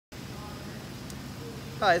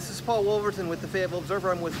Hi, this is Paul Wolverton with the Fayetteville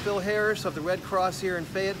Observer. I'm with Phil Harris of the Red Cross here in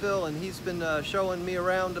Fayetteville, and he's been showing me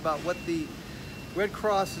around about what the Red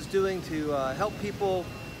Cross is doing to help people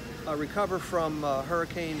recover from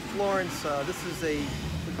Hurricane Florence. This is a,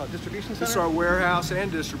 what we call it, distribution center? This is our warehouse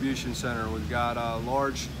and distribution center. We've got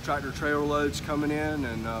large tractor trailer loads coming in,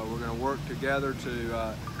 and we're going to work together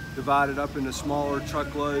to divide it up into smaller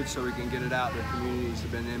truckloads so we can get it out to communities that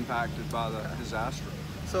have been impacted by the disaster.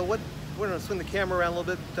 So we're going to swing the camera around a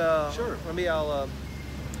little bit. Sure.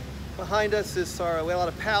 Behind us is we have a lot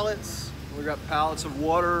of pallets. We've got pallets of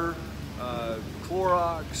water,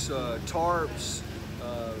 Clorox, tarps,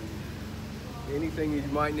 anything you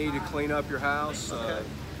might need to clean up your house. Okay.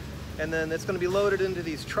 And then it's going to be loaded into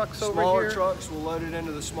these trucks over here? Smaller trucks, we'll load it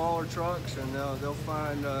into the smaller trucks, and they'll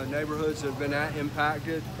find neighborhoods that have been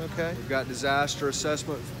impacted. Okay. We've got disaster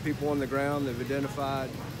assessment for people on the ground. They've identified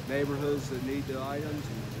neighborhoods that need the items,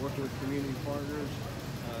 and working with community partners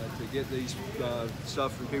to get these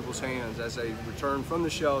stuff in people's hands as they return from the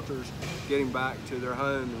shelters, getting back to their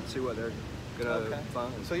home and see what they're going to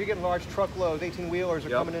find. So you're getting large truckloads, 18-wheelers are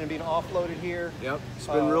coming in and being offloaded here? Yep. It's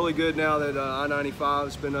been really good now that I-95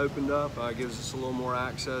 has been opened up. Gives us a little more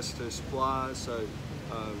access to supplies, so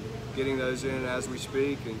getting those in as we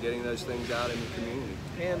speak and getting those things out in the community.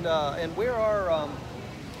 And where are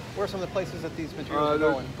some of the places that these materials are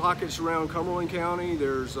going? Pockets around Cumberland County.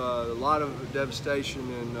 There's a lot of devastation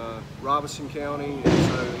in Robeson County, and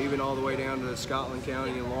so even all the way down to Scotland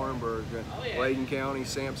County and Laurinburg, Layden County,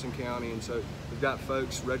 Sampson County, and so we've got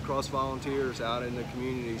folks, Red Cross volunteers out in the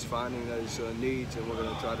communities finding those needs, and we're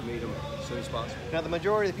going to try to meet them as soon as possible. Now, the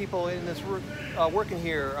majority of the people in this working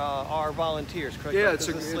here are volunteers, correct? Yeah,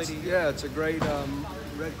 it's a great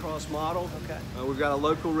Red Cross model. Okay. We've got a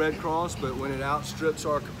local Red Cross, but when it outstrips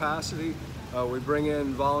our capacity, we bring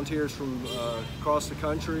in volunteers from across the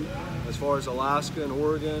country, as far as Alaska and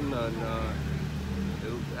Oregon and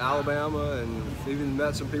Alabama, and even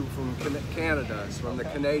met some people from Canada, from the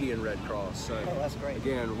Canadian Red Cross. So, that's great.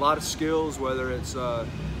 Again, a lot of skills, whether it's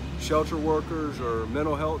shelter workers or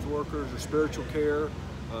mental health workers or spiritual care,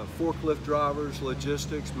 forklift drivers,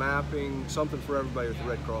 logistics, mapping, something for everybody with the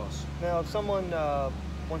Red Cross. Now, if someone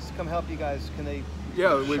wants to come help you guys, can they?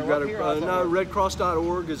 Yeah, we've got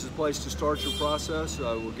redcross.org is the place to start your process.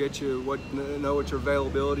 We'll get you know what your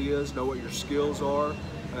availability is, know what your skills are,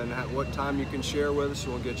 and what time you can share with us,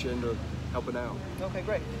 and we'll get you into helping out. Okay,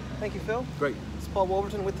 great. Thank you, Phil. Great. It's Paul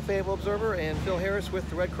Wolverton with the Fayetteville Observer and Phil Harris with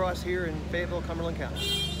the Red Cross here in Fayetteville, Cumberland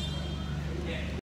County.